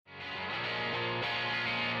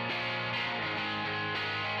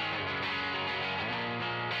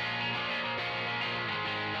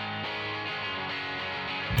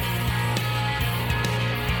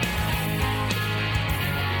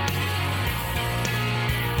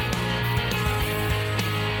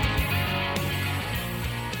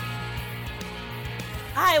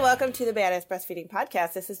welcome to the Badass Breastfeeding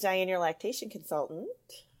Podcast. This is Diane, your lactation consultant.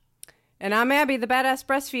 And I'm Abby, the Badass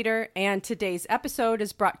Breastfeeder, and today's episode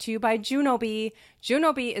is brought to you by Junobee.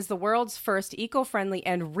 Junobee is the world's first eco-friendly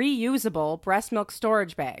and reusable breast milk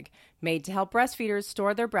storage bag, made to help breastfeeders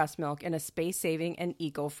store their breast milk in a space-saving and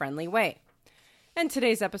eco-friendly way. And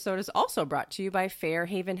today's episode is also brought to you by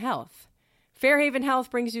Fairhaven Health. Fairhaven Health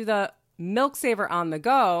brings you the Milk Saver on the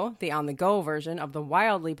go version of the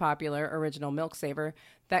wildly popular original Milk Saver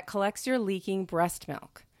that collects your leaking breast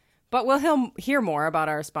milk. But we'll hear more about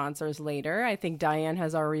our sponsors later. I think Diane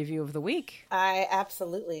has our review of the week. I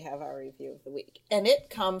absolutely have our review of the week. And it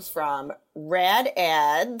comes from Rad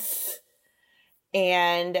Ads.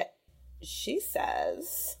 And she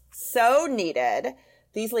says, so needed.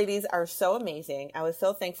 These ladies are so amazing. I was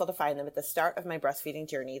so thankful to find them at the start of my breastfeeding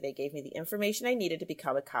journey. They gave me the information I needed to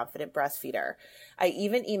become a confident breastfeeder. I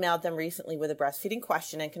even emailed them recently with a breastfeeding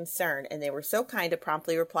question and concern, and they were so kind to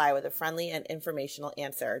promptly reply with a friendly and informational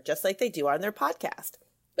answer, just like they do on their podcast.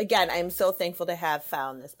 Again, I'm so thankful to have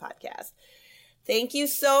found this podcast. Thank you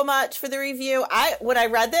so much for the review. When I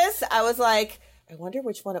read this, I was like, I wonder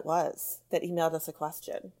which one it was that emailed us a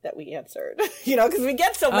question that we answered, because we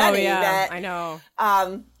get so many that I know.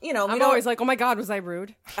 I'm always like, oh my God, was I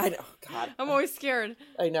rude? I know. God. I'm always scared.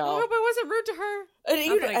 I know. I hope I wasn't rude to her.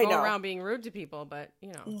 Not that I go around being rude to people, but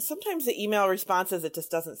Sometimes the email responses, it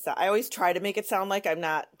just doesn't sound, I always try to make it sound like I'm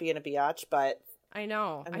not being a biatch, but I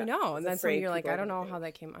know. And then when you're like, I don't know how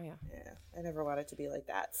that came. Oh, yeah. Yeah. I never want it to be like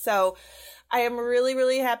that. So I am really,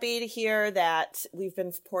 really happy to hear that we've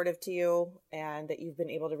been supportive to you and that you've been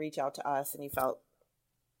able to reach out to us and you felt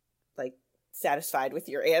like satisfied with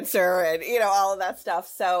your answer and, all of that stuff.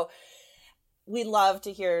 So we love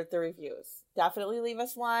to hear the reviews. Definitely leave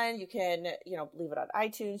us one. You can, leave it on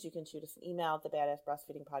iTunes. You can shoot us an email at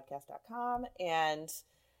thebadassbreastfeedingpodcast.com, and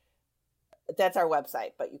that's our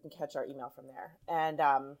website, but you can catch our email from there. And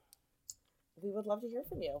we would love to hear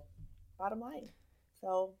from you, bottom line.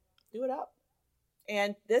 So do it up.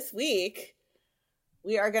 And this week,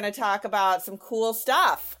 we are going to talk about some cool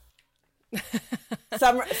stuff.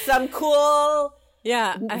 some cool,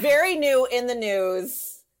 very new in the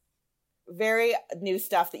news, very new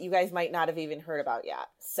stuff that you guys might not have even heard about yet.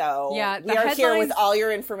 So we are here with all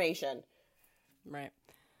your information. Right.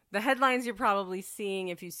 The headlines you're probably seeing,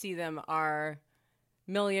 if you see them, are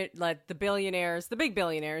the billionaires, the big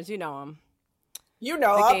billionaires. You know them. You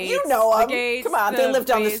know them. You know them. Gates, come on, they live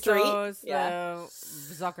down the street.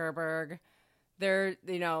 Zuckerberg.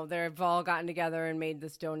 They've all gotten together and made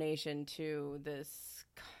this donation to this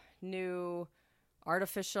new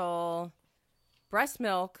artificial breast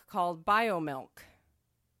milk called BioMilk.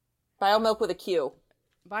 BioMilk with a Q.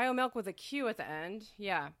 BioMilk with a Q at the end.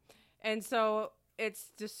 Yeah. And so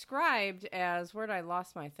it's described as, where'd I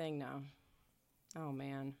lost my thing now? Oh,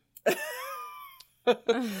 man.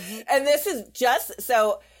 And this is just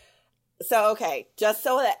okay, just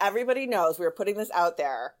so that everybody knows, we're putting this out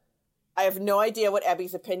there. I have no idea what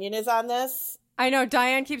Abby's opinion is on this. I know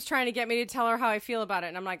Diane keeps trying to get me to tell her how I feel about it,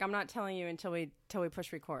 and I'm like, I'm not telling you until we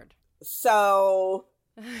push record. So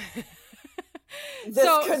this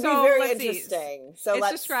could be very interesting. So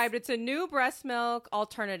it's described. It's a new breast milk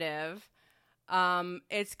alternative.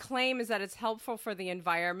 Its claim is that it's helpful for the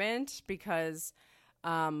environment because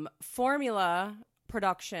formula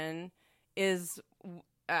production is,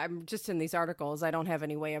 I'm just in these articles. I don't have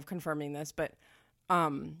any way of confirming this, but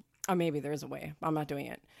maybe there's a way. I'm not doing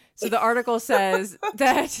it. So the article says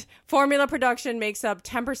that formula production makes up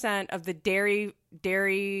 10% of the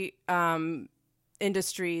dairy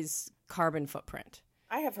industry's carbon footprint.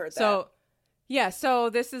 I have heard that. So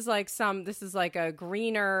this is like a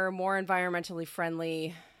greener, more environmentally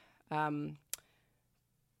friendly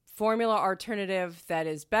formula alternative that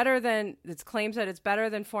is better than, it claims that it's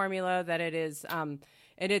better than formula, that it is and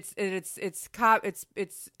it's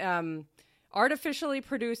artificially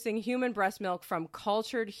producing human breast milk from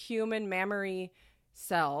cultured human mammary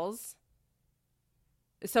cells.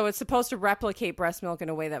 So it's supposed to replicate breast milk in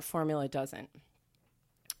a way that formula doesn't.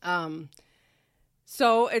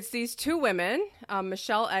 So it's these two women,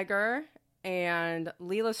 Michelle Egger and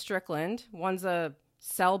Leela Strickland. One's a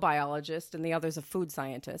cell biologist and the other's a food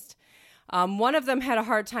scientist. One of them had a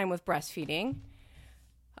hard time with breastfeeding.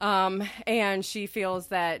 And she feels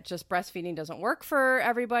that just breastfeeding doesn't work for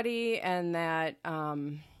everybody and that,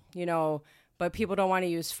 but people don't want to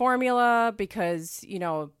use formula because,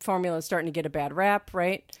 formula is starting to get a bad rap,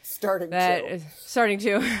 right? Starting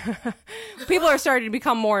to. People are starting to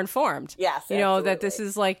become more informed. Yes, absolutely. That this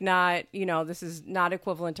is this is not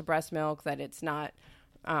equivalent to breast milk, that it's not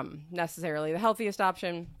necessarily the healthiest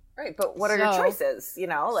option. Right, but what are your choices? You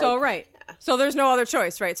know, so right. So there's no other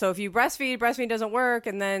choice, right? So if you breastfeed doesn't work,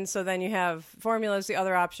 and then you have formula is the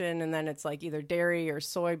other option, and then it's like either dairy or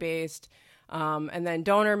soy based, and then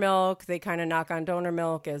donor milk. They kind of knock on donor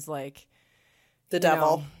milk as like the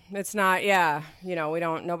devil. It's not. Yeah, we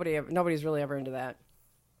don't. Nobody's really ever into that.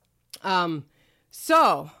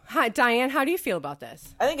 So, hi, Diane, how do you feel about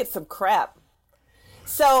this? I think it's some crap.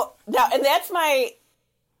 So now, and that's my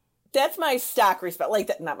stock response.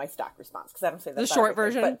 Like, not my stock response, because I don't say that. The short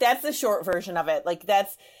version? But that's the short version of it. Like,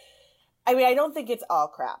 I don't think it's all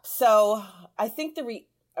crap. So I think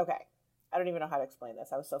okay. I don't even know how to explain this.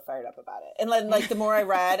 I was so fired up about it. And then, like, the more I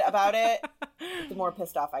read about it, the more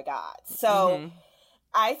pissed off I got. So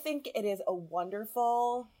I think it is a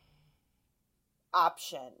wonderful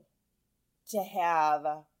option to have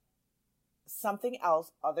something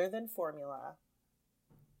else other than formula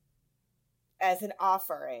as an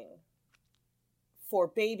offering for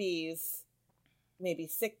babies, maybe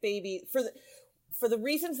sick babies, for the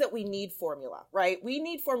reasons that we need formula, right? We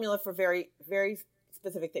need formula for very, very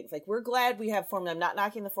specific things. Like, we're glad we have formula. I'm not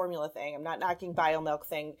knocking the formula thing. I'm not knocking biomilk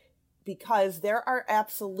thing, because there are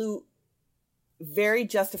absolute, very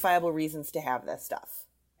justifiable reasons to have this stuff.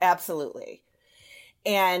 Absolutely.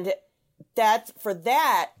 And for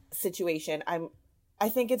that situation, I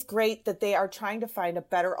think it's great that they are trying to find a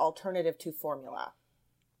better alternative to formula.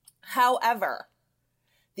 However,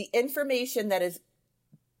 the information that is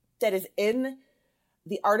in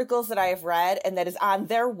the articles that I have read and that is on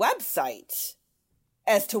their website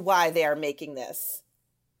as to why they are making this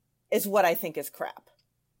is what I think is crap.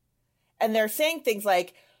 And they're saying things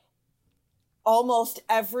like, almost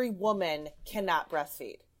every woman cannot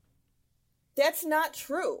breastfeed. That's not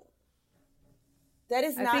true. That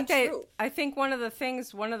is not true. I think one of the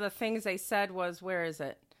things they said was, where is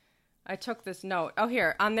it? I took this note. Oh,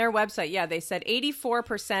 here, on their website. Yeah, they said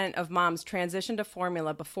 84% of moms transition to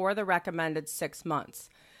formula before the recommended 6 months.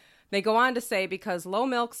 They go on to say, because low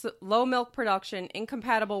milk production,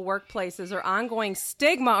 incompatible workplaces, or ongoing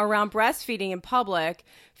stigma around breastfeeding in public,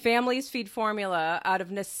 families feed formula out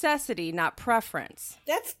of necessity, not preference.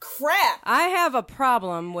 That's crap. I have a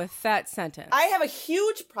problem with that sentence. I have a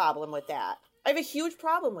huge problem with that. And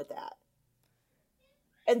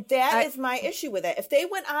that is my issue with it. If they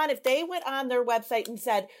went on their website and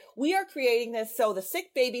said, we are creating this so the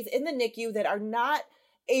sick babies in the NICU that are not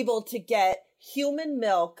able to get human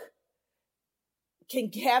milk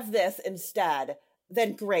can have this instead,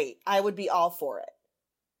 then great. I would be all for it.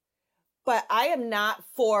 But I am not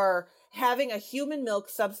for having a human milk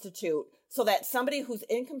substitute so that somebody who's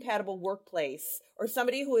incompatible workplace, or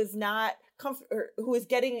somebody who is not who is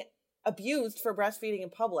getting abused for breastfeeding in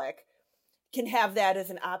public, can have that as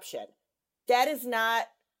an option. That is not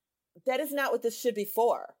what this should be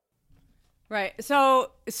for. Right.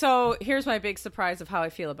 So here's my big surprise of how I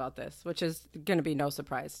feel about this, which is going to be no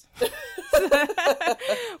surprise.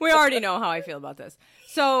 We already know how I feel about this.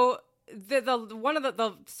 So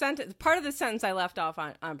the sentence, part of the sentence I left off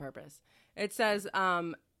on purpose. It says,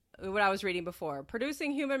 what I was reading before,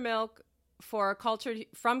 producing human milk from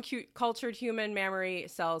cultured human mammary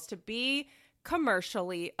cells to be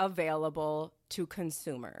commercially available to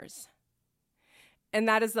consumers. And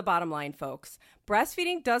that is the bottom line, folks.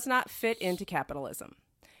 Breastfeeding does not fit into capitalism.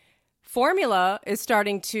 Formula is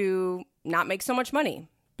starting to not make so much money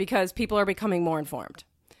because people are becoming more informed.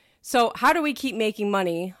 So how do we keep making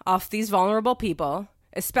money off these vulnerable people,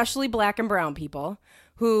 especially Black and brown people,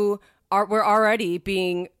 who were already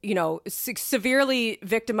being, severely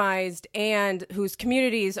victimized, and whose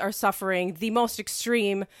communities are suffering the most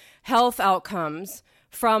extreme health outcomes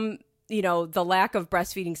from, the lack of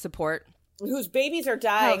breastfeeding support? Whose babies are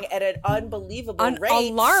dying at an unbelievable rate.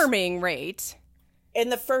 Alarming rate. In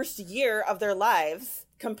the first year of their lives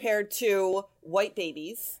compared to white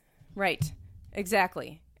babies. Right.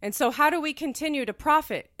 Exactly. And so how do we continue to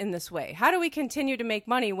profit in this way? How do we continue to make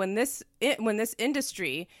money when this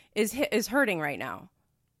industry is hurting right now?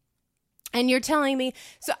 And you're telling me,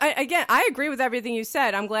 so I agree with everything you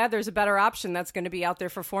said. I'm glad there's a better option that's going to be out there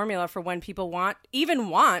for formula for when people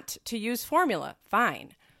want to use formula.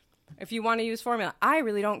 Fine. If you want to use formula, I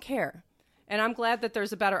really don't care. And I'm glad that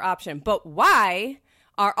there's a better option. But why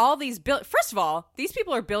are all these first of all, these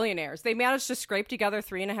people are billionaires. They managed to scrape together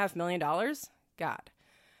 $3.5 million. God.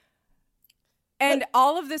 And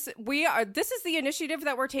all of this, this is the initiative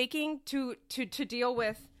that we're taking to deal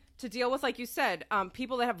with, like you said,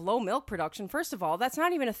 people that have low milk production. First of all, that's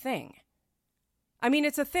not even a thing. I mean,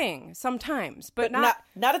 it's a thing sometimes, but not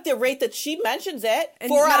at the rate that she mentions it. And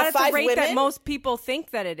 4 out of 5 women. Not at the rate that most people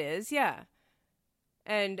think that it is. Yeah.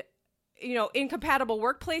 And, incompatible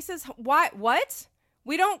workplaces. Why? What?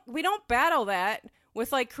 We don't battle that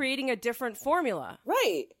with like creating a different formula.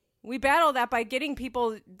 Right. We battle that by getting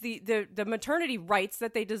people the maternity rights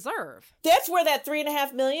that they deserve. That's where that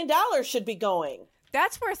 $3.5 million should be going.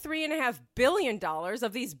 That's where $3.5 billion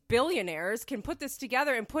of these billionaires can put this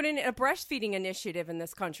together and put in a breastfeeding initiative in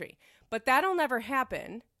this country. But that'll never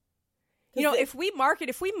happen. You know, if we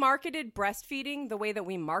marketed breastfeeding the way that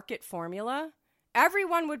we market formula,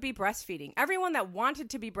 everyone would be breastfeeding. Everyone that wanted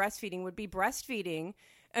to be breastfeeding would be breastfeeding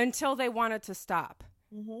until they wanted to stop.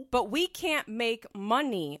 Mm-hmm. But we can't make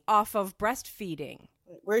money off of breastfeeding.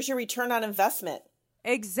 Where's your return on investment?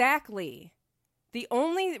 Exactly. The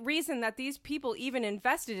only reason that these people even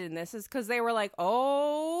invested in this is because they were like,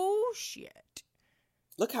 oh, shit.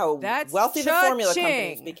 Look how wealthy the formula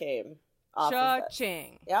companies became.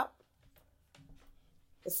 Cha-ching. Yep.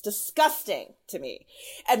 It's disgusting to me.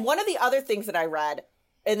 And one of the other things that I read,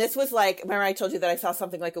 and this was like, remember I told you that I saw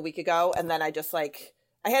something like a week ago, and then I just like,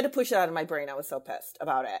 I had to push it out of my brain. I was so pissed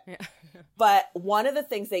about it. Yeah. But one of the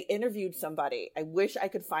things, they interviewed somebody. I wish I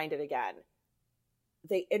could find it again.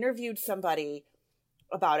 They interviewed somebody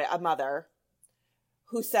about it, a mother,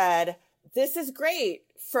 who said, this is great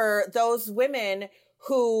for those women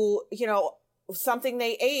who, you know, something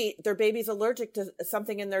they ate, their baby's allergic to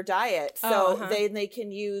something in their diet. So they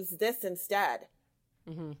can use this instead.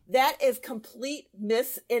 Mm-hmm. That is complete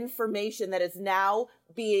misinformation that is now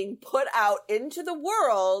being put out into the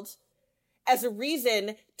world as a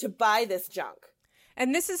reason to buy this junk.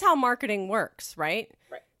 And this is how marketing works, right?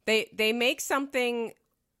 Right. They make something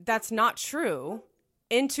that's not true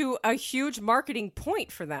into a huge marketing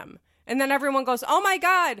point for them. And then everyone goes, oh my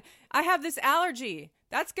God, I have this allergy.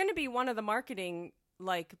 That's going to be one of the marketing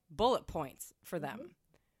like bullet points for them. Mm-hmm.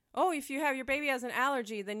 Oh, if your baby has an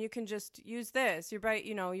allergy, then you can just use this.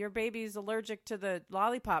 Your baby's allergic to the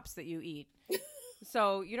lollipops that you eat.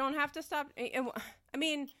 So you don't have to stop. I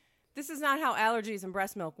mean, this is not how allergies and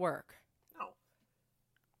breast milk work.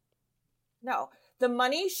 No. The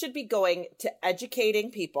money should be going to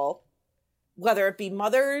educating people, whether it be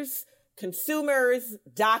mothers, consumers,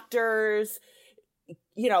 doctors,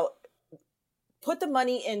 you know, put the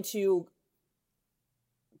money into,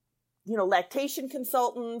 you know, lactation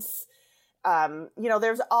consultants. You know,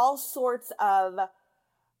 there's all sorts of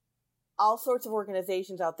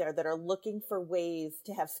organizations out there that are looking for ways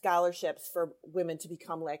to have scholarships for women to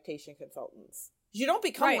become lactation consultants. You don't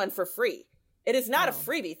become one for free. It is not a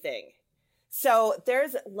freebie thing. So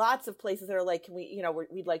there's lots of places that are like, can we, you know,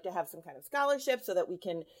 we'd like to have some kind of scholarship so that we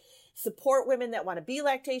can support women that want to be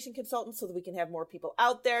lactation consultants, so that we can have more people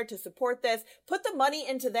out there to support this. Put the money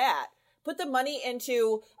into that. Put the money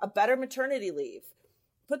into a better maternity leave.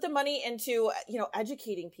 Put the money into, you know,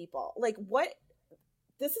 educating people. Like, what?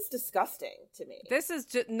 This is disgusting to me. This is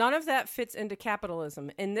just, none of that fits into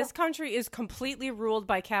capitalism. And this country is completely ruled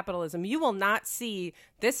by capitalism. You will not see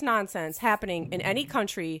this nonsense happening in any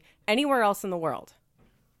country anywhere else in the world.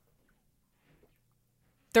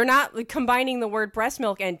 They're not combining the word breast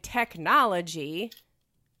milk and technology.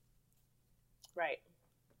 Right.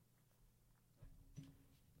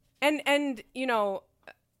 And you know,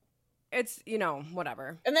 it's, you know,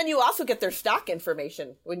 whatever. And then you also get their stock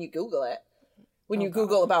information when you Google it. When you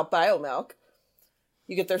Google about BioMilk,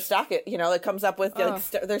 you get their stock, you know, it comes up with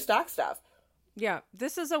their stock stuff. Yeah,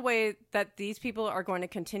 this is a way that these people are going to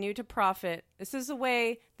continue to profit. This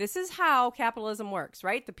is how capitalism works,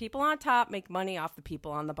 right? The people on top make money off the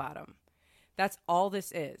people on the bottom. That's all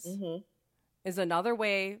this is. Mm-hmm. Is another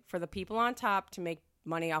way for the people on top to make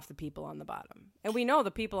money off the people on the bottom. And we know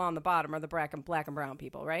the people on the bottom are the black and brown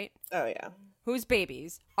people, right? Oh, yeah. Whose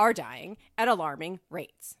babies are dying at alarming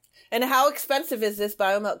rates. And how expensive is this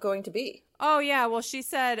BioMilk going to be? Oh, yeah. Well, she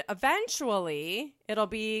said eventually it'll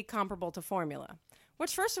be comparable to formula.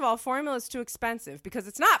 Which, first of all, formula is too expensive because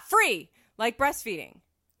it's not free like breastfeeding.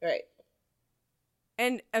 Right.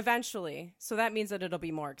 And eventually. So that means that it'll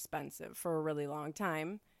be more expensive for a really long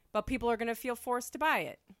time. But people are going to feel forced to buy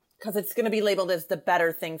it. Because it's going to be labeled as the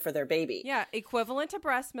better thing for their baby. Yeah. Equivalent to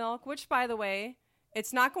breast milk, which, by the way,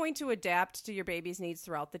 it's not going to adapt to your baby's needs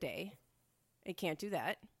throughout the day. It can't do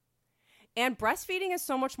that. And breastfeeding is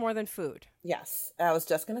so much more than food. Yes, I was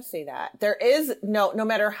just going to say that. There is no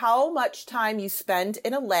matter how much time you spend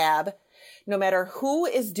in a lab, no matter who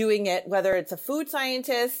is doing it, whether it's a food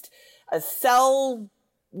scientist, a cell,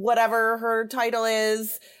 whatever her title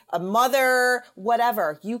is, a mother,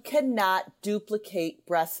 whatever, you cannot duplicate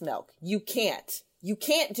breast milk. You can't. You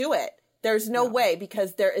can't do it. There's no way,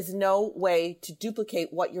 because there is no way to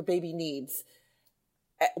duplicate what your baby needs.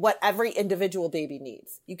 What every individual baby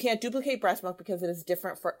needs. You can't duplicate breast milk because it is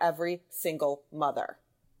different for every single mother.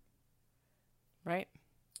 Right.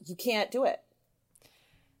 You can't do it.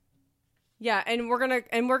 Yeah, and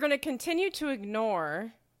we're gonna continue to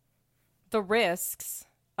ignore the risks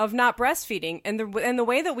of not breastfeeding, and the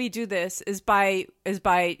way that we do this is by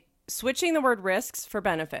switching the word risks for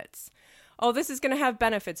benefits. Oh, this is going to have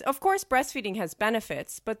benefits. Of course, breastfeeding has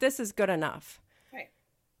benefits, but this is good enough. Right.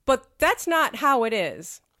 But that's not how it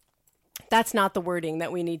is. That's not the wording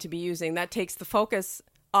that we need to be using. That takes the focus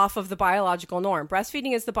off of the biological norm.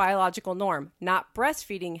 Breastfeeding is the biological norm, not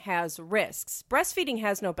breastfeeding has risks. Breastfeeding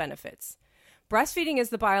has no benefits. Breastfeeding is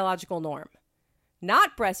the biological norm.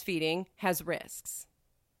 Not breastfeeding has risks.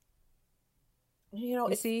 You know,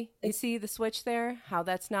 you see the switch there? How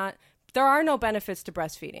that's not, there are no benefits to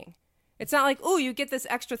breastfeeding. It's not like, oh, you get this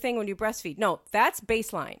extra thing when you breastfeed. No, that's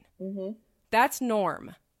baseline. Mm-hmm. That's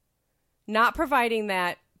norm. Not providing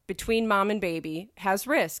that between mom and baby has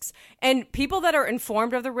risks. And people that are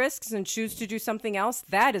informed of the risks and choose to do something else,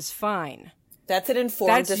 that is fine. That's an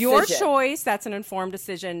informed decision. That's your choice. That's an informed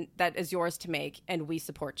decision that is yours to make, and we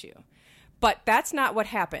support you. But that's not what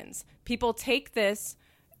happens. People take this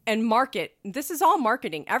and market. This is all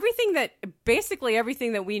marketing. Basically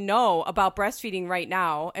everything that we know about breastfeeding right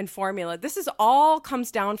now and formula, this is all comes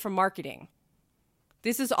down from marketing.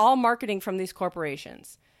 This is all marketing from these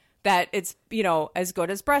corporations. That it's, as good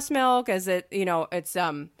as breast milk, as it, it's,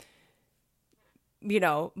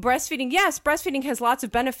 breastfeeding. Yes, breastfeeding has lots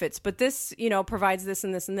of benefits, but this, provides this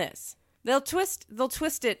and this and this. They'll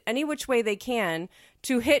twist it any which way they can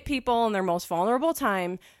to hit people in their most vulnerable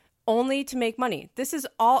time, only to make money. This is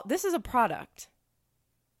a product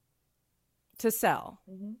to sell.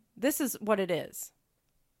 Mm-hmm. This is what it is.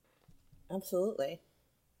 Absolutely.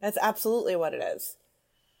 That's absolutely what it is.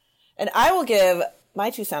 And I will give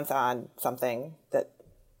my 2 cents on something that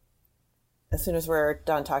as soon as we're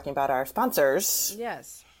done talking about our sponsors.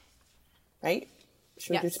 Yes. Right?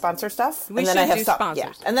 Should we do sponsor stuff? We should do sponsors.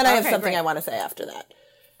 Yeah. And then I have something I want to say after that.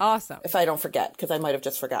 Awesome. If I don't forget, because I might have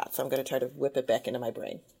just forgot. So I'm going to try to whip it back into my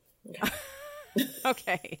brain.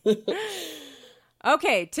 Okay.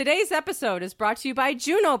 Okay, today's episode is brought to you by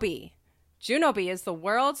Junobee. Junobee is the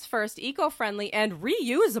world's first eco-friendly and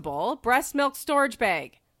reusable breast milk storage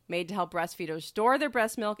bag, made to help breastfeeders store their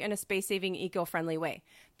breast milk in a space-saving, eco-friendly way.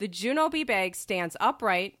 The Junobee bag stands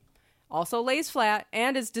upright, also lays flat,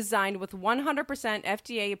 and is designed with 100%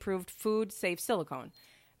 FDA-approved food-safe silicone.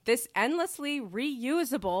 This endlessly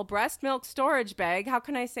reusable breast milk storage bag, how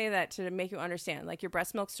can I say that to make you understand? Like your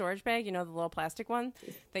breast milk storage bag, the little plastic one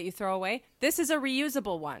that you throw away? This is a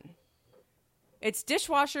reusable one. It's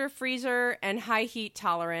dishwasher, freezer, and high heat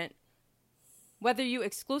tolerant. Whether you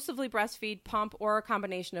exclusively breastfeed, pump, or a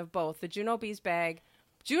combination of both, the Junobee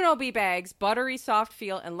bag's buttery soft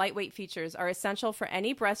feel and lightweight features are essential for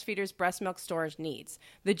any breastfeeder's breast milk storage needs.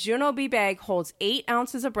 The Junobee bag holds 8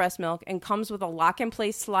 ounces of breast milk and comes with a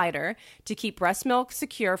lock-and-place slider to keep breast milk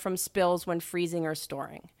secure from spills when freezing or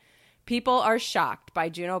storing. People are shocked by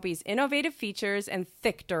Junobee's innovative features and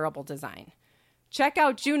thick, durable design. Check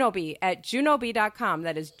out Junobee at junobee.com.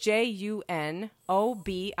 That is JUNOBIE.com.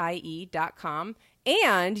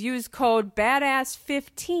 And use code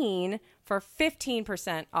BADASS15 for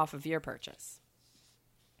 15% off of your purchase.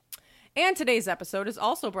 And today's episode is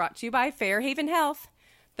also brought to you by Fairhaven Health.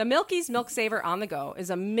 The Milky's Milk Saver on the Go is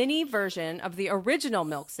a mini version of the original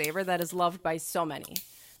Milk Saver that is loved by so many.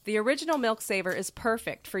 The original Milk Saver is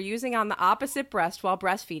perfect for using on the opposite breast while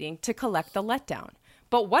breastfeeding to collect the letdown.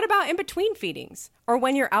 But what about in between feedings or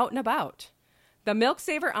when you're out and about? The Milk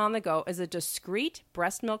Saver on the Go is a discreet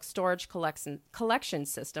breast milk storage collection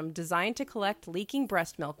system designed to collect leaking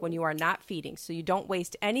breast milk when you are not feeding, so you don't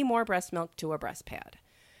waste any more breast milk to a breast pad.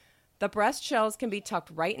 The breast shells can be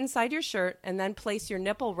tucked right inside your shirt and then place your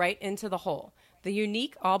nipple right into the hole. The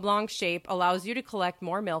unique oblong shape allows you to collect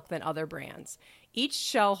more milk than other brands. Each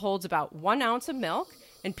shell holds about 1 ounce of milk,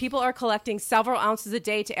 and people are collecting several ounces a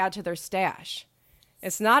day to add to their stash.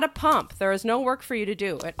 It's not a pump. There is no work for you to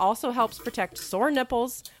do. It also helps protect sore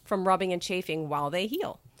nipples from rubbing and chafing while they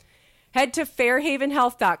heal. Head to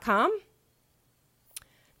fairhavenhealth.com.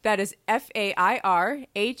 That is FAIRHAVEN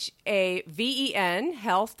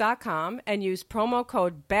health.com and use promo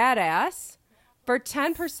code BADASS for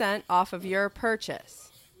 10% off of your purchase.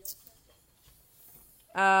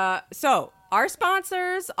 So our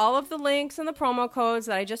sponsors, all of the links and the promo codes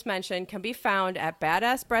that I just mentioned can be found at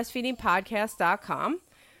badassbreastfeedingpodcast.com,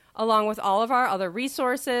 along with all of our other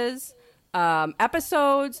resources,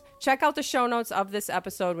 episodes. Check out the show notes of this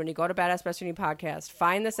episode when you go to Badass Breastfeeding Podcast.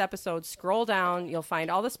 Find this episode, scroll down. You'll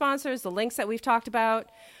find all the sponsors, the links that we've talked about,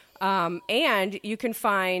 and you can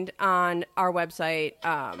find on our website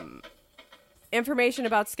information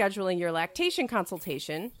about scheduling your lactation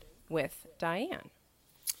consultation with Diane.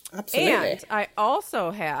 Absolutely. And I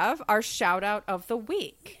also have our shout out of the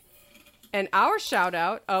week. And our shout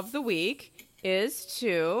out of the week is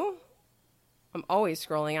to, I'm always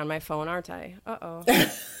scrolling on my phone, aren't I? Uh-oh.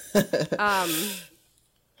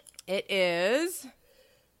 It is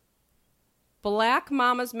Black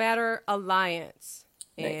Mamas Matter Alliance.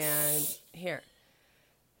 Nice. And here.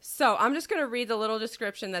 So I'm just going to read the little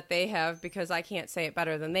description that they have because I can't say it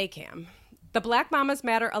better than they can. The Black Mamas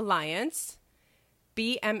Matter Alliance,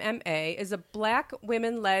 BMMA, is a Black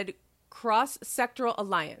women-led cross-sectoral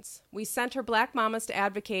alliance. We center Black mamas to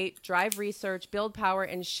advocate, drive research, build power,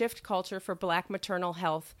 and shift culture for Black maternal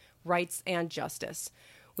health, rights, and justice.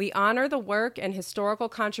 We honor the work and historical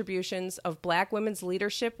contributions of Black women's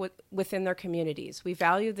leadership within their communities. We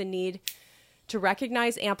value the need to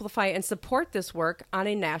recognize, amplify, and support this work on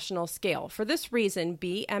a national scale. For this reason,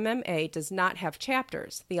 BMMA does not have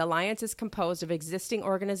chapters. The alliance is composed of existing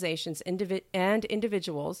organizations and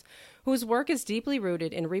individuals whose work is deeply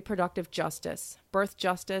rooted in reproductive justice, birth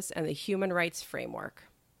justice, and the human rights framework.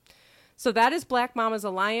 So that is Black Mamas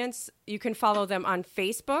Alliance. You can follow them on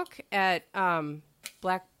Facebook at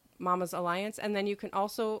Black Mamas Alliance, and then you can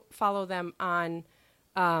also follow them on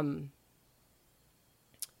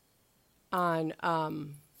Instagram?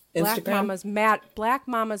 Black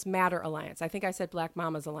Mamas Matter Alliance. I think I said Black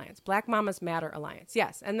Mamas Alliance. Black Mamas Matter Alliance.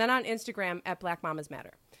 Yes. And then on Instagram at Black Mamas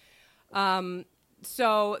Matter.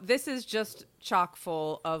 So this is just chock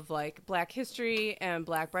full of like Black history and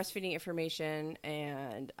Black breastfeeding information.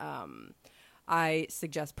 And I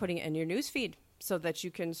suggest putting it in your newsfeed so that you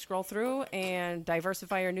can scroll through and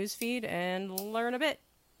diversify your newsfeed and learn a bit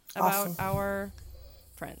about our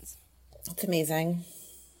friends. That's amazing.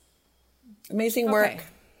 Amazing work. Okay.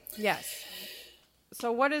 Yes.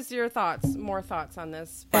 So what is your thoughts, more thoughts on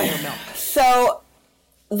this BioMilk? So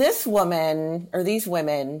this woman, or these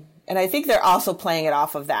women, and I think they're also playing it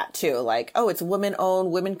off of that too. Like, oh, it's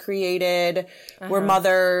women-owned, women-created. We're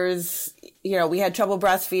mothers. You know, we had trouble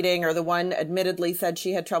breastfeeding, or the one admittedly said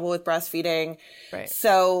she had trouble with breastfeeding. Right.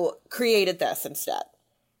 So created this instead,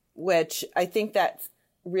 which I think that's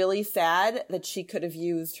really sad that she could have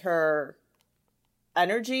used her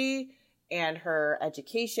energy and her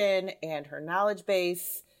education and her knowledge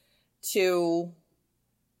base to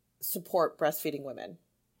support breastfeeding women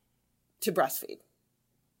to breastfeed.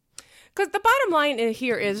 Because the bottom line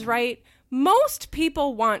here is, right, most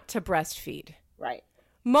people want to breastfeed. Right.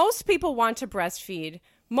 Most people want to breastfeed.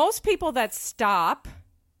 Most people that stop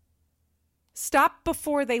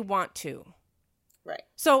before they want to. Right.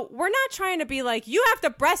 So we're not trying to be like, you have to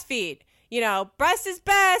breastfeed. You know, breast is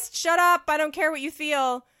best. Shut up. I don't care what you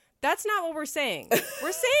feel. That's not what we're saying.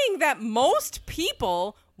 We're saying that most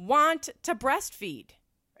people want to breastfeed.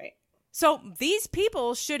 Right. So these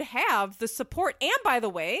people should have the support. And by the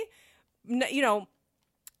way, you know,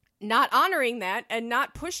 not honoring that and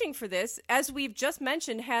not pushing for this, as we've just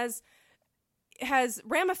mentioned, has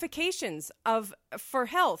ramifications for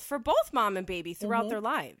health for both mom and baby throughout their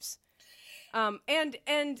lives. And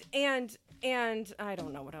I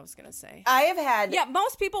don't know what I was going to say. I have had... Yeah,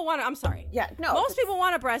 most people want to... I'm sorry. Yeah, no. Most people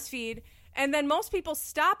want to breastfeed, and then most people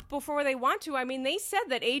stop before they want to. I mean, they said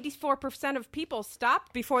that 84% of people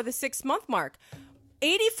stopped before the 6-month mark.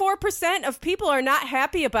 84% of people are not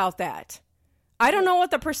happy about that. I don't know what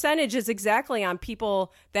the percentage is exactly on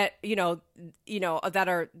people that,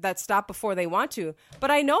 that stop before they want to, but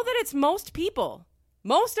I know that it's most people.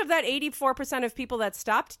 Most of that 84% of people that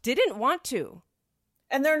stopped didn't want to.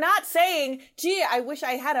 And they're not saying, gee, I wish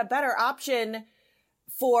I had a better option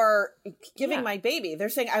for giving my baby. They're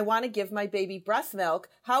saying, I want to give my baby breast milk.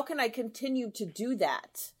 How can I continue to do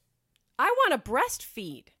that? I want to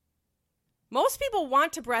breastfeed. Most people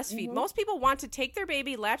want to breastfeed. Mm-hmm. Most people want to take their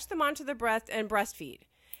baby, latch them onto their breast, and breastfeed.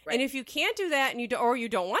 Right. And if you can't do that, and you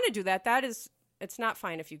don't want to do that, it's not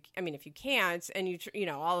fine. If you can't, and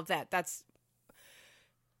all of that, that's,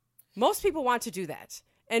 most people want to do that.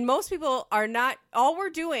 And most people are not, all we're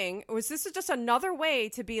doing this is just another way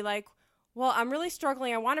to be like, well, I'm really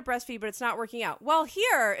struggling. I want to breastfeed, but it's not working out. Well,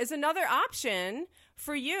 here is another option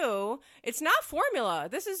for you. It's not formula.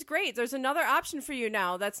 This is great. There's another option for you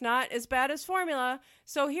now that's not as bad as formula.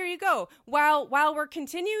 So here you go. While we're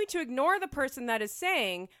continuing to ignore the person that is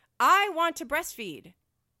saying, I want to breastfeed.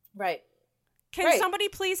 Right. Can somebody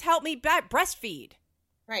please help me breastfeed?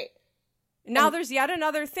 Right. Now there's yet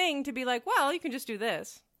another thing to be like, well, you can just do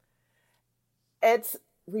this. It's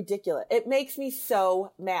ridiculous. It makes me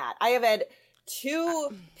so mad. I have had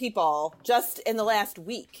 2 people just in the last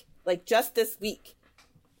week, like just this week,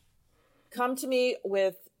 come to me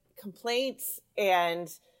with complaints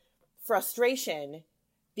and frustration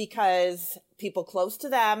because people close to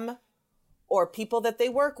them or people that they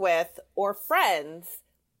work with or friends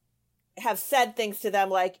have said things to them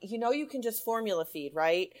like, you can just formula feed,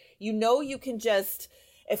 right? You can just,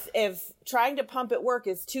 if trying to pump at work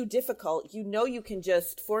is too difficult, you can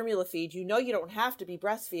just formula feed, you don't have to be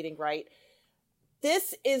breastfeeding, right?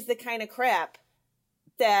 This is the kind of crap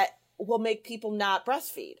that will make people not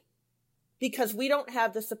breastfeed because we don't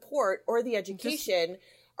have the support or the education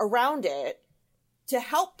around it to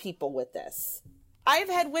help people with this. I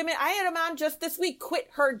had a mom just this week quit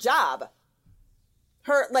her job,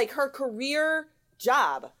 her career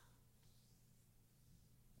job.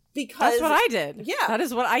 Because that's what I did. Yeah. That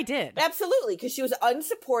is what I did. Absolutely. Because she was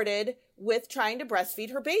unsupported with trying to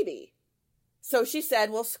breastfeed her baby. So she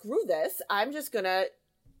said, well, screw this. I'm just gonna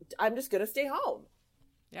stay home.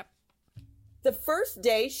 Yep. The first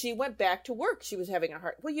day she went back to work, she was having a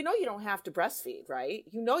heart. Well, you don't have to breastfeed, right?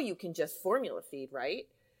 You can just formula feed, right?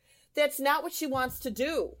 That's not what she wants to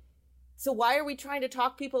do. So why are we trying to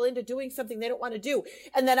talk people into doing something they don't want to do?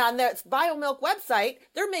 And then on their BioMilk website,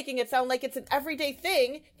 they're making it sound like it's an everyday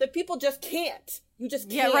thing that people just can't. You just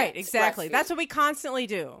can't. Yeah, right. Exactly. breastfeed. That's what we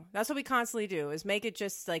constantly do. Is make it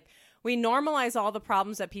just like we normalize all the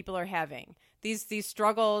problems that people are having. These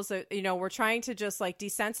struggles that, we're trying to just like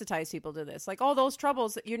desensitize people to this. Like all those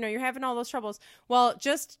troubles, you're having all those troubles. Well,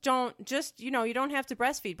 you don't have to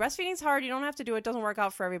breastfeed. Breastfeeding's hard. You don't have to do it. It doesn't work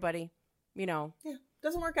out for everybody. Yeah.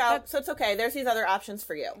 Doesn't work out, so it's okay. There's these other options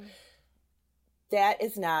for you. That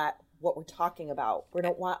is not what we're talking about. We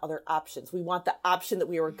don't want other options. We want the option that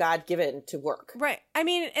we were God-given to work. Right. I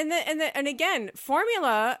mean, and again,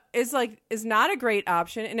 formula is not a great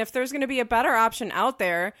option. And if there's going to be a better option out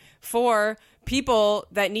there for people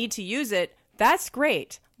that need to use it, that's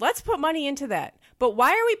great. Let's put money into that. But why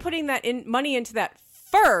are we putting money into that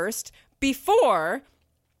first before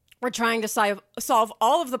we're trying to solve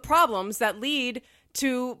all of the problems that lead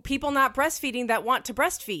to people not breastfeeding that want to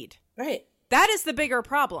breastfeed? Right. That is the bigger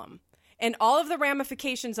problem. And all of the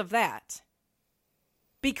ramifications of that.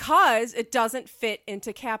 Because it doesn't fit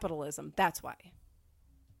into capitalism. That's why.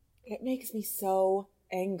 It makes me so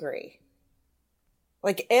angry.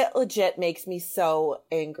 Like, it legit makes me so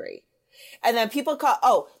angry. And then people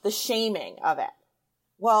call, the shaming of it.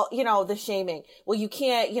 Well, the shaming. Well, you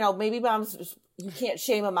can't, maybe you can't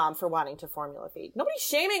shame a mom for wanting to formula feed. Nobody's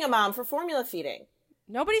shaming a mom for formula feeding.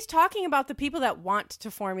 Nobody's talking about the people that want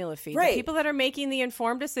to formula feed. Right. The people that are making the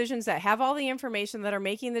informed decisions, that have all the information, that are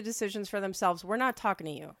making the decisions for themselves. We're not talking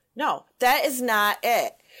to you. No, that is not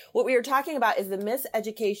it. What we are talking about is the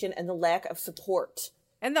miseducation and the lack of support.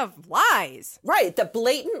 And the lies. Right. The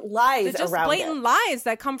blatant lies around it. Blatant lies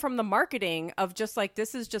that come from the marketing of just like,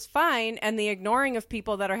 this is just fine. And the ignoring of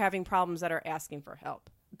people that are having problems that are asking for help.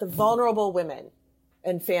 The vulnerable women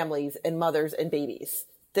and families and mothers and babies.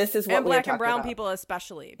 This is what and we're black talking and brown about. people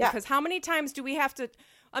especially. Yeah. Because how many times do we have to,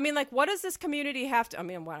 what does this community have to,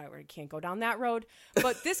 we can't go down that road.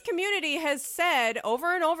 But this community has said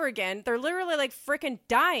over and over again, they're literally like freaking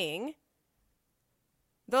dying.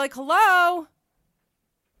 They're like, hello,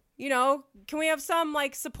 can we have some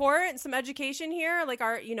like support and some education here? Like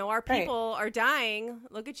our people are dying.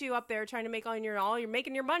 Look at you up there trying to make you're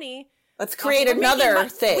making your money. Let's create another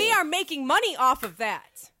thing. We are making money off of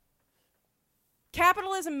that.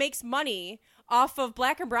 Capitalism makes money off of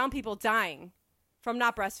black and brown people dying from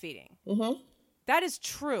not breastfeeding. Mm-hmm. That is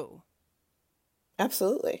true.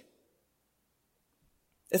 Absolutely.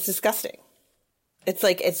 It's disgusting.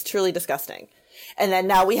 It's truly disgusting. And then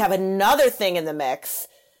now we have another thing in the mix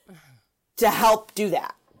to help do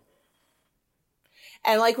that.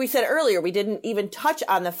 And like we said earlier, we didn't even touch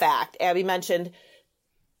on the fact, Abby mentioned,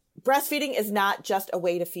 breastfeeding is not just a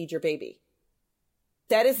way to feed your baby.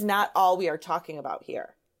 That is not all we are talking about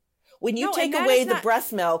here. When you take away the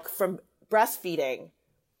breast milk from breastfeeding,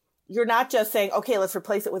 you're not just saying, okay, let's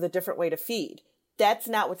replace it with a different way to feed. That's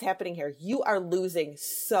not what's happening here. You are losing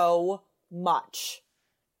so much.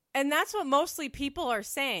 And that's what mostly people are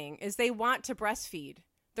saying, is they want to breastfeed.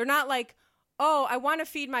 They're not like, oh, I want to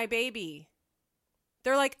feed my baby.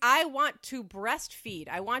 They're like, I want to breastfeed.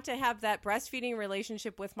 I want to have that breastfeeding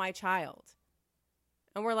relationship with my child.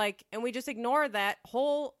 And we're like, and we just ignore that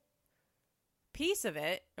whole piece of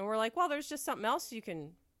it. And we're like, well, there's just something else you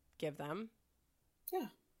can give them. Yeah.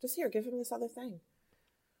 Just here, give him this other thing.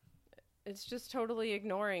 It's just totally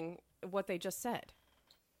ignoring what they just said.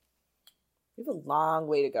 We have a long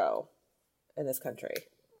way to go in this country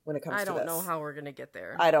when it comes to this. I don't know how we're going to get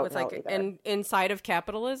there. I don't know either. Inside of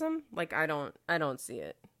capitalism, like I don't see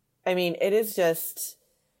it. I mean, it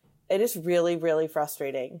is really, really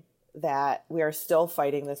frustrating that we are still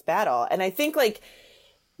fighting this battle. And I think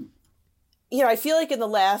I feel like in the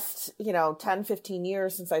last, 10, 15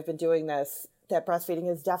 years since I've been doing this, that breastfeeding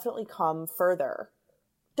has definitely come further.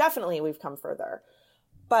 Definitely we've come further,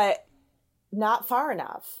 but not far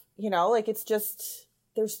enough, it's just,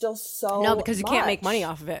 there's still so No, because you much. can't make money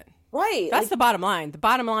off of it. Right. That's the bottom line. The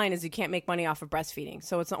bottom line is you can't make money off of breastfeeding.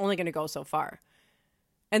 So it's only going to go so far.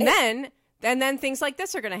 And then things like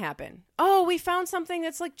this are going to happen. Oh, we found something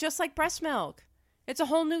that's just like breast milk. It's a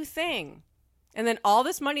whole new thing. And then all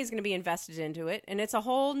this money is going to be invested into it. And it's a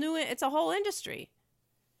whole industry.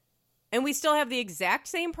 And we still have the exact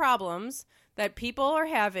same problems that people are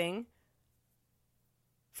having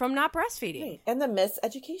from not breastfeeding. Right. And the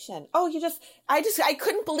miseducation. Oh, I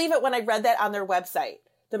couldn't believe it when I read that on their website.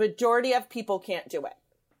 The majority of people can't do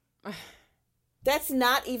it. That's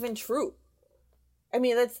not even true. I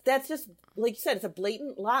mean, that's just, like you said, it's a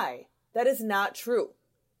blatant lie. That is not true.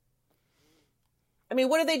 I mean,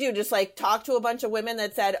 what did they do? Just talk to a bunch of women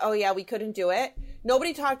that said, oh yeah, we couldn't do it?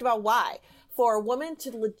 Nobody talked about why. For a woman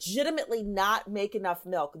to legitimately not make enough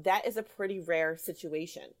milk, that is a pretty rare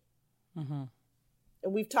situation. Mm-hmm.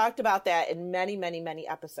 And we've talked about that in many, many, many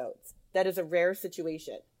episodes. That is a rare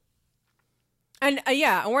situation. And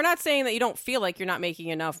and we're not saying that you don't feel like you're not making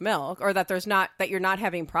enough milk or that that you're not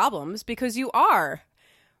having problems, because you are.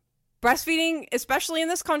 Breastfeeding, especially in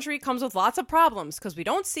this country, comes with lots of problems because we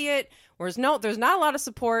don't see it. There's not a lot of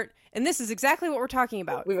support, and this is exactly what we're talking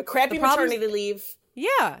about. We have a crappy maternity leave.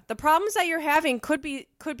 Yeah, the problems that you're having could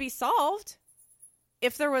be solved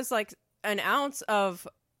if there was an ounce of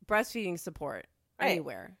breastfeeding support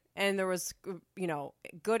anywhere, and there was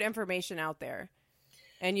good information out there.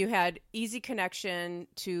 And you had easy connection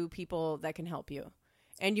to people that can help you.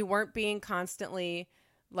 And you weren't being constantly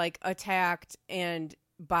attacked and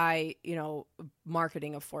by,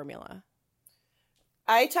 marketing of formula.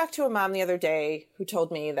 I talked to a mom the other day who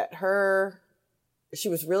told me that she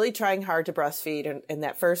was really trying hard to breastfeed in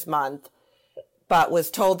that first month, but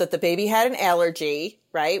was told that the baby had an allergy,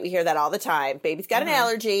 right? We hear that all the time. Baby's got an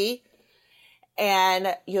allergy,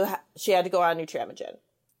 and she had to go on Nutramigen.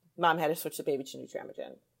 Mom had to switch the baby to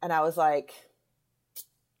Nutramigen. And I was like,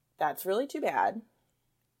 that's really too bad.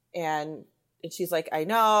 And she's like, I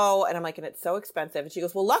know. And I'm like, and it's so expensive. And she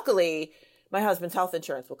goes, well, luckily, my husband's health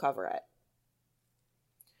insurance will cover it.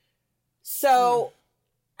 So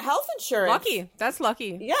health insurance. Lucky. That's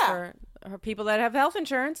lucky. Yeah. For people that have health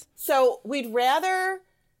insurance. So we'd rather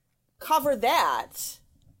cover that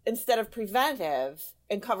instead of preventive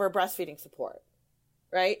and cover breastfeeding support.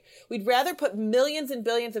 Right? We'd rather put millions and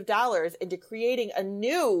billions of dollars into creating a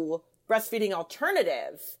new breastfeeding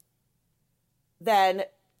alternative than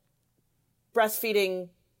breastfeeding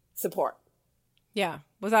support. Yeah.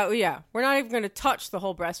 We're not even going to touch the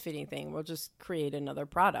whole breastfeeding thing. We'll just create another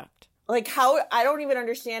product. I don't even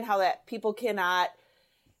understand how that people cannot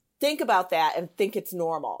think about that and think it's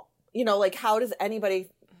normal. How does anybody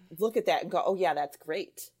look at that and go, oh yeah, that's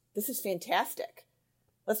great. This is fantastic.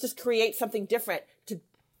 Let's just create something different to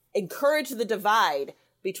encourage the divide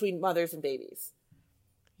between mothers and babies.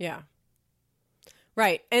 Yeah.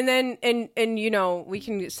 Right. And then, and we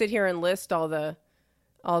can sit here and list all the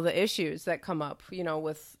issues that come up,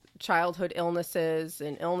 with childhood illnesses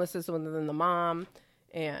and illnesses within the mom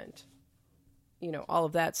and, all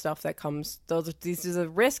of that stuff that comes. These are the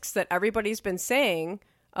risks that everybody's been saying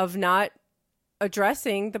of not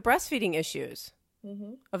addressing the breastfeeding issues,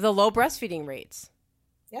 of the low breastfeeding rates.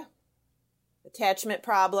 Yeah. Attachment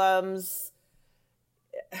problems.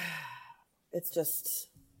 It's just,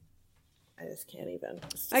 I just can't even.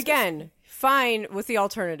 Again, fine with the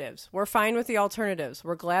alternatives. We're fine with the alternatives.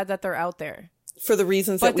 We're glad that they're out there. For the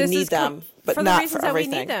reasons that we need them, but for not the reasons for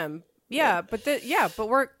everything. That we need them. Yeah, but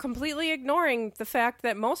we're completely ignoring the fact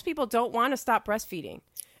that most people don't want to stop breastfeeding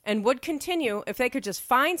and would continue if they could just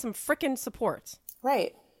find some frickin' support.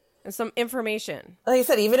 Right. And some information. Like I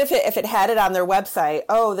said, even if it had it on their website,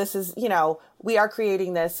 oh, this is, we are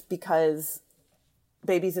creating this because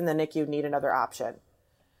babies in the NICU need another option,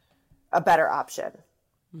 a better option.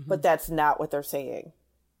 Mm-hmm. But that's not what they're saying.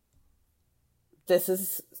 This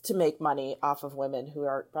is to make money off of women who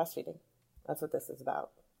are breastfeeding. That's what this is about.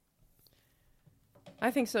 I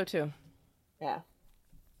think so too. Yeah.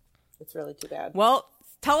 It's really too bad. Well,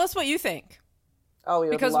 tell us what you think. Oh,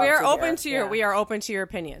 because we are open to we are open to your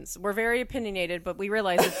opinions. We're very opinionated, but we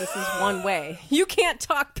realize that this is one way. You can't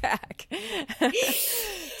talk back.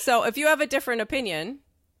 So if you have a different opinion,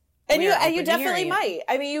 and you definitely might.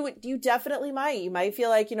 I mean, you definitely might. You might feel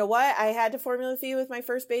like, you know what, I had to formula feed with my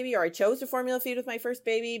first baby, or I chose to formula feed with my first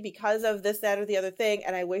baby because of this, that, or the other thing,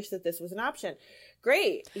 and I wish that this was an option.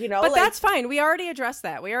 Great, But that's fine. We already addressed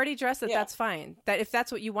that. That's fine. That if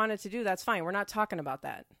that's what you wanted to do, that's fine. We're not talking about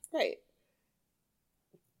that. Right.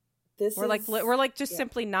 we're like just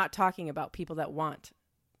simply not talking about people that want.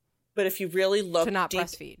 But if you really look to not deep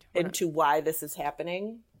breastfeed into why this is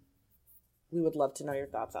happening, we would love to know your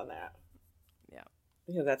thoughts on that. Yeah,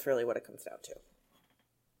 because that's really what it comes down to.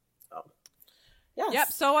 Oh, yes.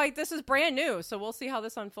 Yep. So this is brand new, so we'll see how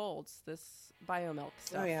this unfolds. This biomilk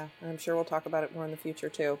stuff. Oh yeah, I'm sure we'll talk about it more in the future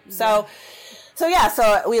too. So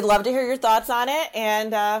we'd love to hear your thoughts on it,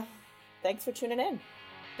 and thanks for tuning in.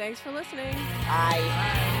 Thanks for listening.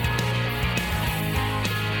 Bye.